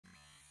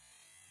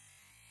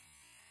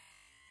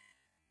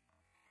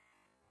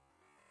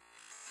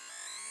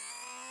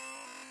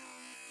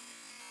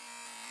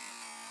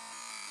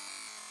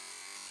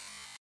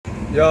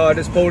Y'all, I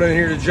just pulled in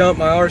here to jump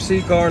my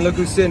RC car and look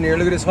who's sitting here.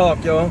 Look at this hawk,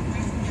 y'all.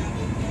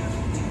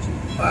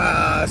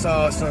 Wow, that's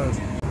awesome. Look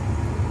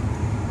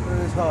at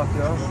this hawk,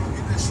 y'all.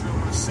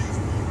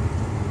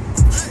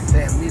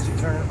 Damn, music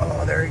turning.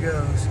 Oh, there he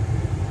goes.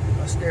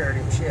 I'll stare at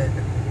him, shit.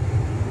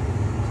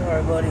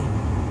 Sorry, buddy.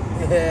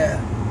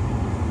 Yeah.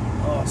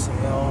 Awesome,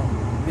 y'all.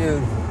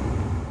 Beautiful.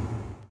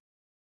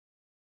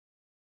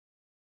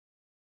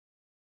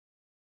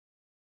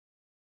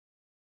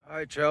 All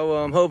right, y'all.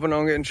 Well, I'm hoping I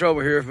don't get in trouble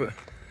here, but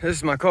this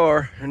is my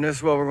car, and this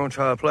is what we're gonna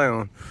try to play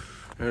on.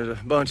 There's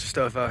a bunch of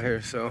stuff out here,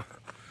 so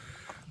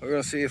we're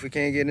gonna see if we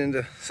can't get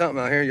into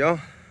something out here, y'all.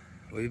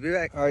 We'll be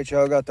back. All right,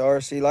 y'all, got the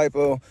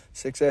RCLIPO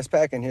 6S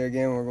pack in here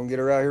again. We're gonna get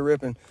her out here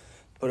ripping,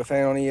 put a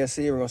fan on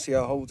ESC, we're gonna see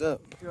how it holds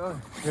up.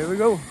 Here we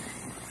go.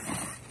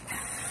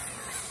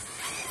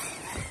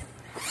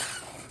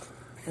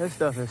 This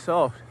stuff is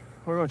soft.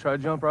 We're gonna try to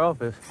jump right off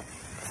this.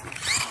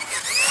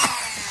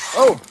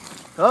 Oh,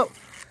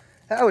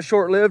 that was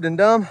short-lived and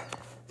dumb.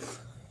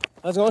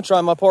 I was gonna try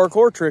my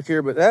parkour trick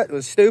here, but that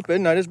was stupid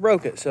and I just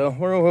broke it. So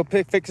we're gonna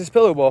go fix this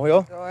pillow ball,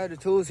 y'all. So I had the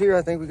tools here.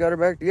 I think we got her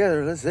back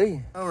together. Let's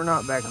see. Oh, we're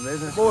not back in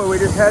business. Boy, we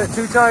just had it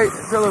too tight.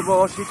 The pillow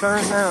ball, she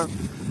turns down.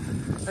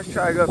 Let's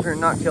try to go up here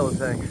and not kill the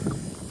thing.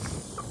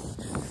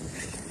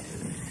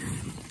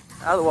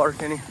 Out of the water,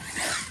 Kenny.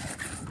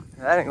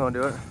 That ain't gonna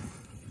do it.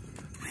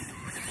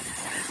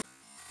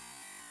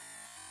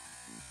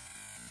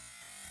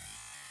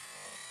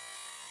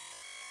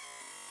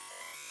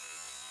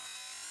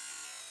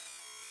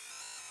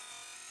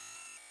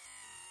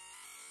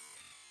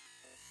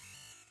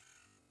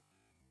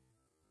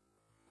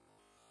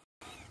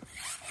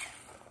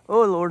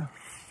 Oh, Lord.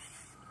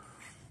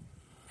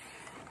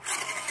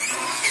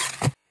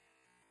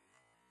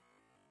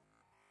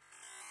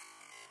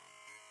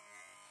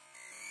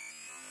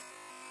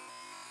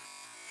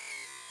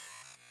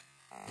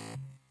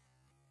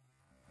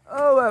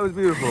 Oh, that was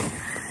beautiful.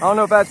 I don't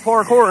know if that's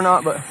parkour or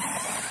not, but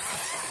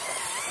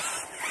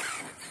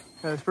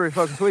that's pretty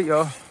fucking sweet,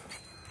 y'all.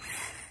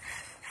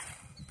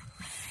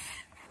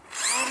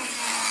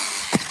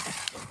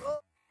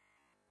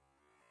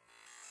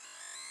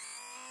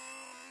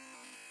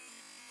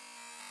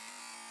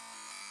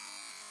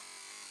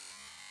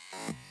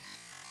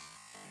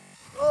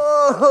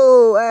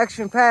 Oh,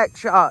 action-packed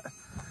shot.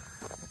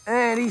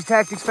 And East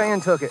Tactics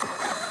fan took it.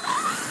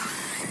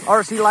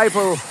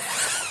 RCLIPO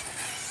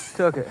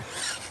took it.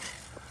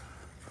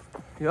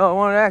 Y'all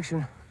wanted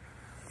action.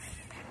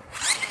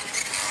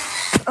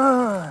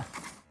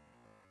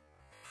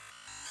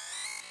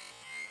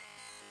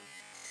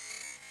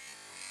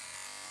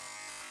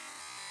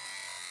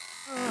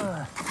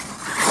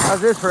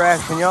 How's this for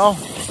action, y'all?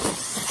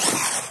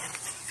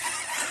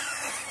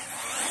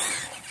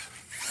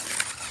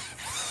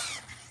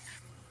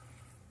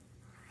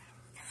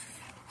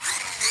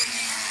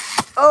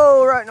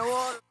 Oh, right in the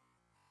water.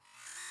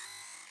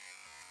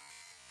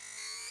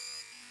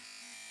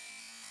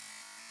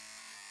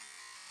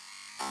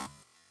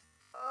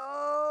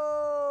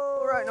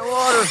 Oh, right in the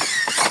water.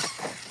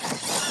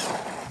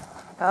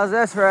 How's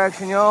that for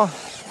action, y'all?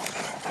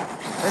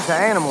 It's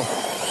an animal.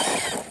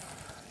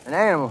 An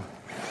animal.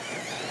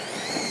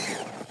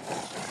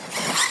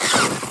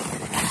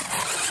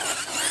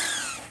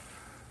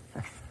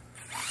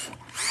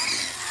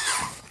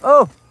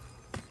 Oh,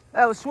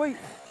 that was sweet.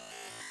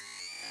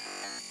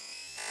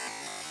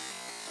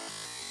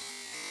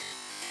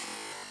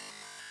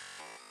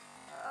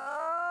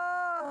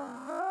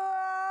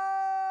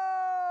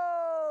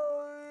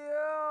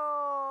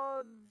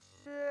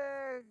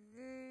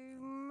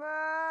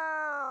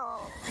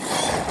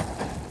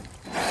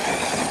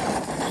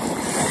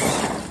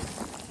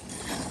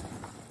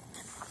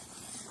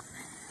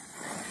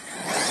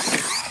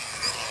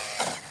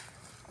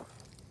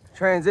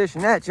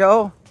 Transition that,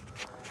 y'all.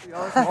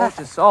 Y'all, this mulch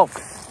is soft.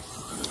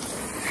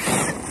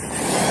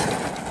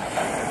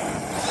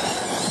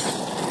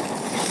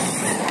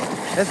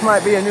 This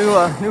might be a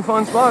new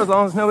fun spot as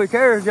long as nobody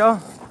cares,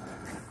 y'all.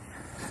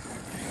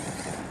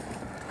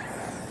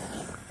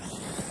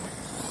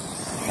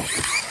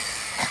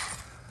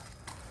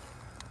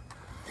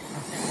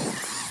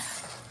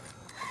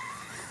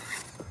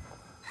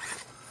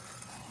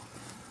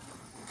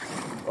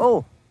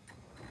 Oh.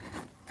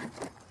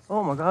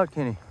 Oh my God,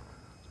 Kenny.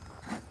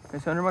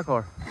 It's under my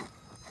car.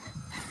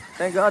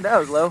 Thank God that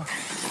was low.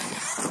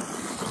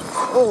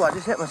 Oh, I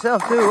just hit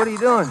myself too. What are you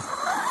doing?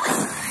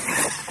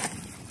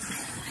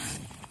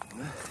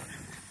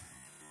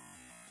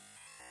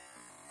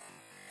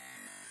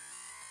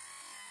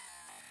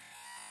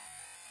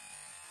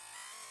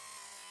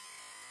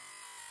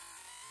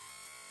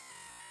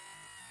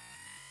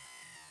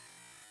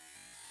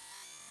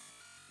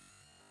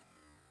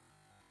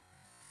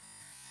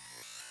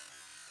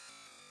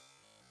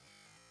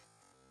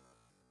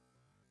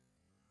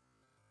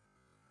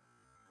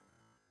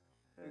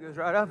 It goes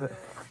right up it.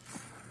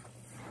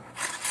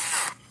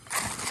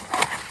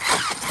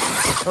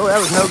 Oh, that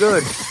was no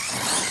good.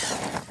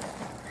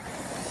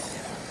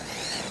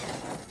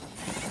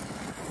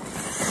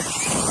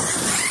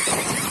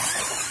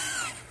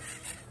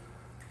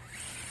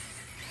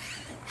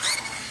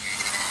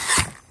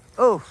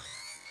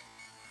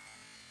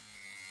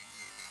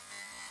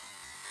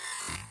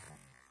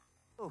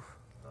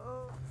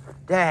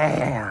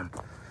 Damn.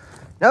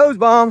 Nose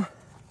bomb.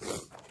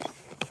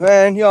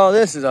 Man, y'all,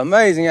 this is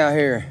amazing out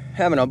here.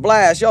 Having a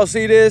blast. Y'all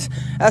see this?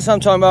 That's what I'm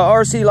talking about.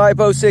 RCLIPO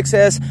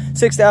 6S,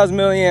 6,000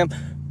 milliamp,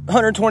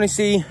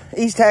 120C,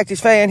 East Texas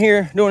fan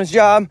here, doing his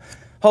job,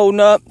 holding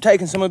up,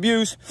 taking some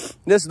abuse.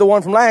 This is the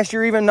one from last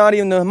year, even not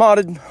even the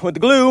modded with the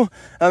glue.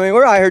 I mean,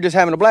 we're out here just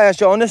having a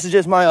blast, y'all. And this is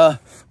just my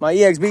my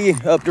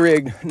EXB up the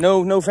rig.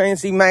 No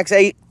fancy Max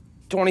 8,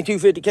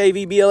 2250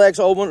 kV BLX,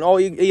 all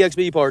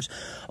EXB parts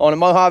on a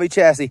Mojave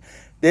chassis.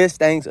 This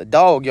thing's a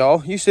dog,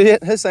 y'all. You see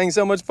it? This thing's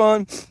so much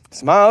fun.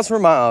 Smiles for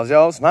miles,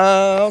 y'all.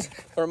 Smiles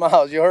for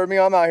miles. You heard me?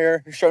 I'm out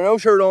here. No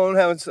shirt on,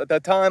 having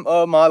the time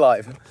of my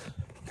life.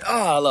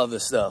 Oh, I love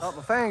this stuff. Oh,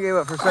 my fan gave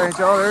up for a second,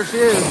 y'all. There she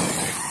is.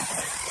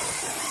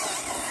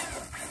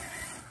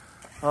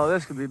 Oh,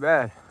 this could be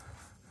bad.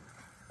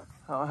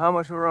 Oh, how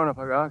much of a run-up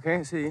I got? I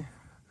can't see.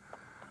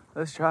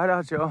 Let's try it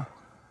out, y'all.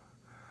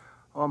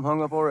 Oh, I'm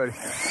hung up already.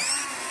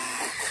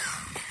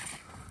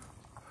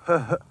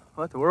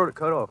 What the world, it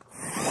cut off.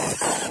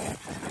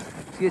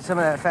 Let's get some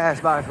of that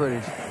fast bike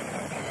footage.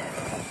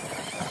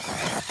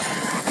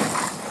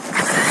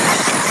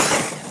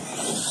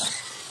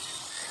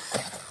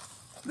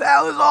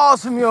 That was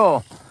awesome,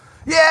 y'all.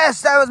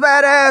 Yes, that was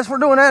badass. We're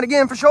doing that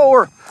again for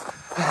sure.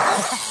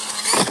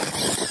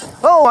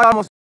 Oh, I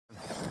almost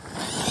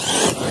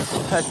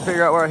had to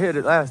figure out where I hit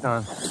it last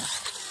time.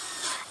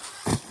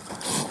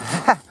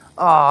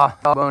 Oh,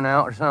 bone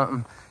out or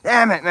something.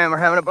 Damn it, man. We're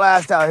having a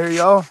blast out here,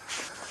 y'all.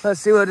 Let's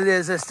see what it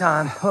is this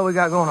time. What we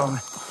got going on?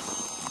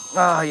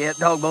 Oh, yeah,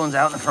 dog bones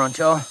out in the front,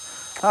 y'all.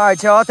 All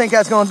right, y'all. I think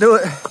that's going to do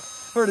it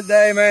for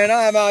today, man.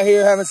 I'm out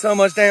here having so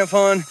much damn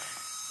fun.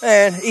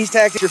 Man, East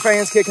Texas, your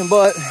fans kicking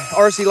butt.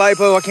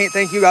 RCLIPO, I can't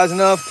thank you guys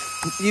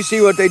enough. You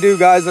see what they do,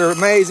 guys. They're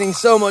amazing.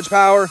 So much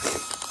power.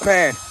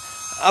 Man,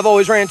 I've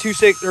always ran 2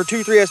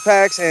 3S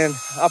packs, and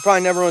I'll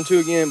probably never run 2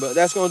 again, but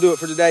that's going to do it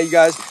for today, you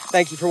guys.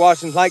 Thank you for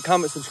watching. Like,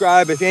 comment,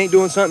 subscribe. If you ain't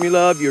doing something you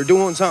love, you're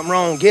doing something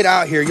wrong. Get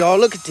out here, y'all.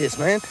 Look at this,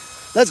 man.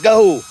 Let's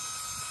go.